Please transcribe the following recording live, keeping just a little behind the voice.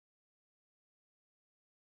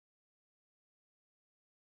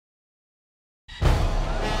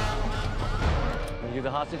You're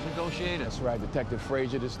the hostage negotiator. That's right, Detective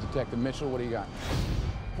Frazier. This is Detective Mitchell. What do you got?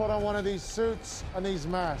 Put on one of these suits and these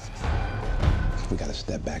masks. We gotta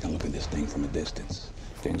step back and look at this thing from a distance.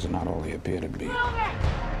 Things are not all they appear to be.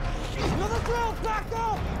 Another drill! Back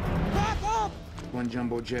up! Back up! One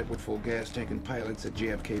jumbo jet with full gas tank and pilots at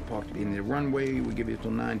JFK parked in the runway. We give you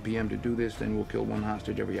till 9 p.m. to do this, then we'll kill one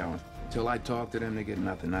hostage every hour. Till I talk to them, they get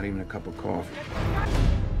nothing, not even a cup of coffee.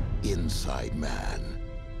 Inside man.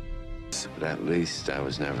 But at least I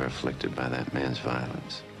was never afflicted by that man's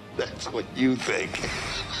violence. That's what you think.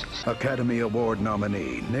 Academy Award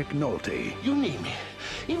nominee Nick Nolte. You need me.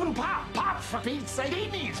 Even Pop, for Pete's sake,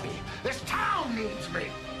 he needs me. This town needs me.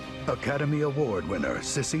 Academy Award winner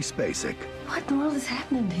Sissy Spacek. What in the world is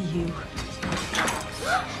happening to you?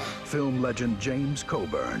 Film legend James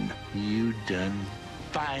Coburn. You done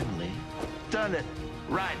finally done it.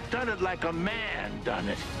 Right, done it like a man done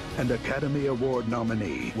it. And Academy Award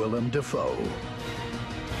nominee Willem Dafoe.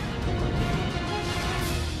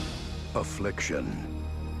 Affliction.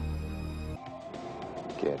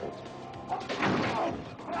 Get it.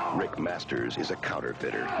 Rick Masters is a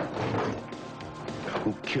counterfeiter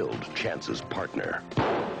who killed Chance's partner.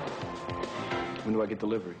 When do I get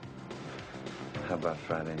delivery? How about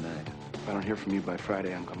Friday night? If I don't hear from you by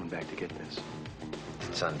Friday, I'm coming back to get this.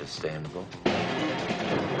 It's understandable.